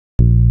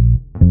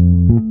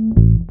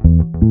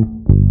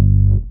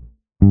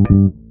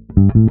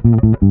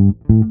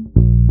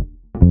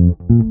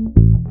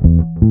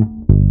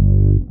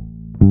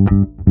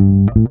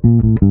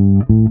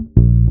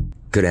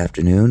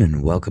afternoon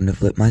and welcome to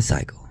Flip My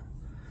Cycle.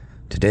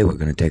 Today we're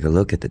going to take a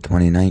look at the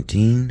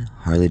 2019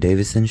 Harley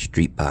Davidson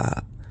Street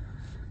Bob.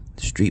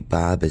 The Street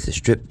Bob is a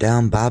stripped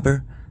down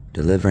bobber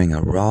delivering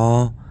a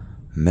raw,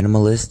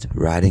 minimalist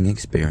riding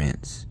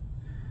experience.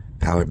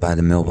 Powered by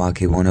the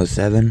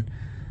Milwaukee-Eight,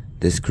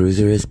 this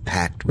cruiser is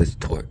packed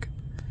with torque,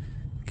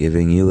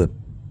 giving you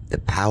the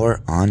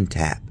power on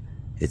tap.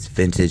 Its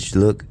vintage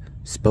look,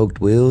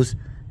 spoked wheels,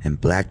 and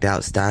blacked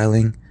out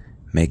styling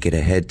make it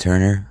a head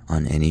turner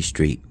on any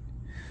street.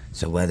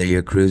 So whether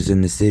you're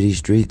cruising the city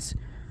streets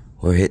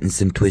or hitting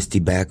some twisty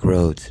back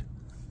roads,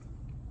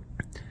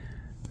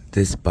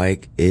 this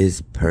bike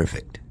is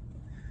perfect.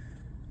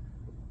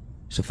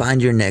 So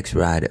find your next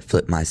ride at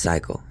Flip My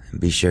Cycle and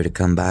be sure to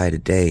come by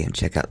today and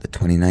check out the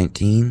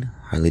 2019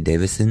 Harley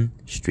Davidson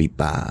Street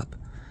Bob.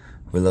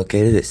 We're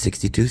located at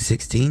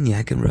 6216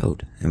 Yakin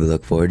Road and we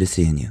look forward to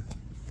seeing you.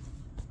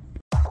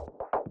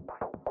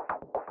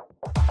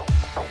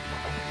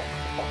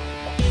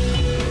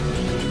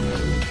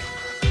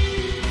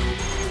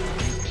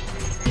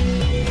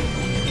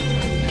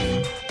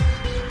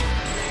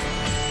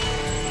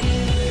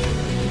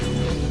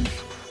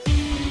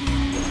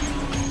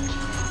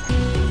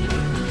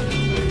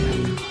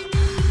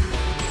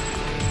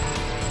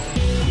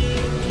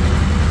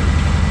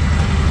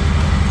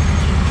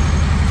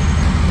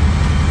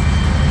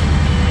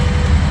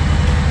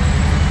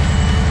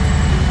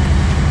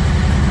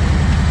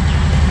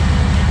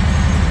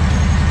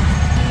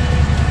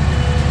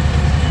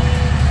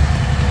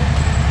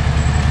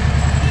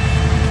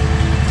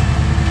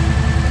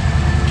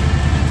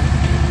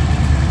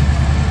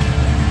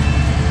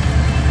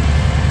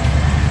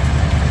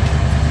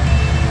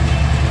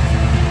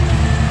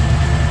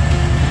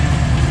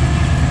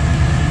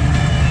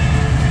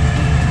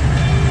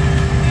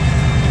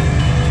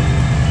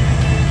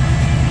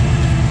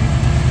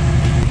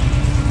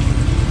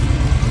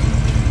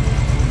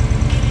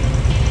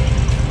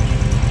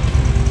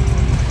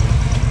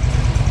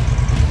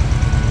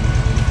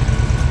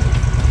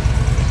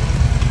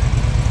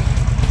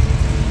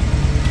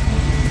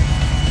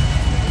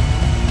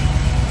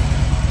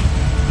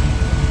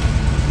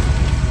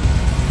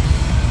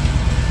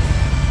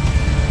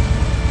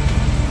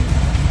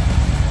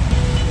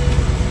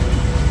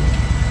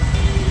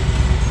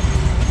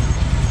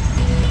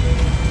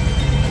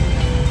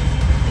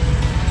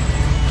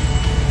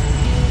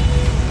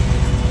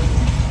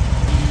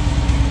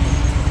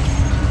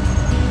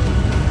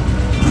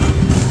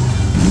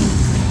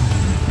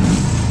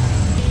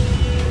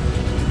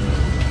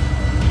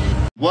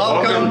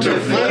 Welcome to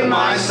Flip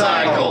My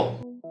Cycle.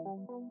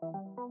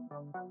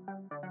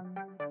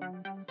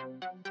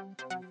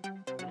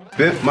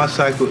 Flip My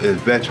Cycle is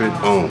veteran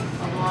owned,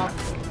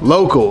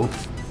 local,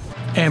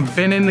 and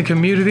been in the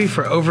community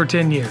for over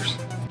 10 years.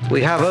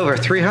 We have over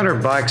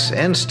 300 bikes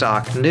in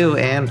stock, new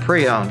and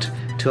pre-owned,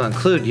 to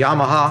include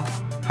Yamaha,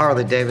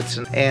 Harley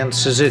Davidson, and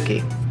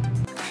Suzuki.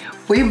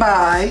 We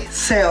buy,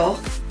 sell,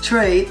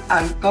 trade,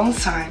 and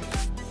consign.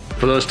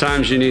 For those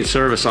times you need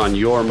service on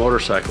your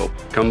motorcycle,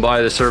 come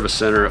by the service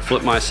center at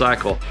Flip My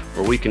Cycle,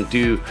 where we can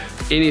do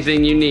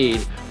anything you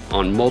need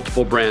on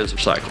multiple brands of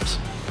cycles.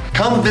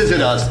 Come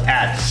visit us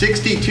at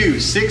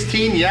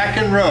 6216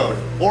 Yakin Road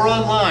or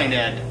online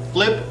at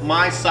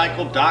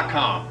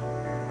flipmycycle.com.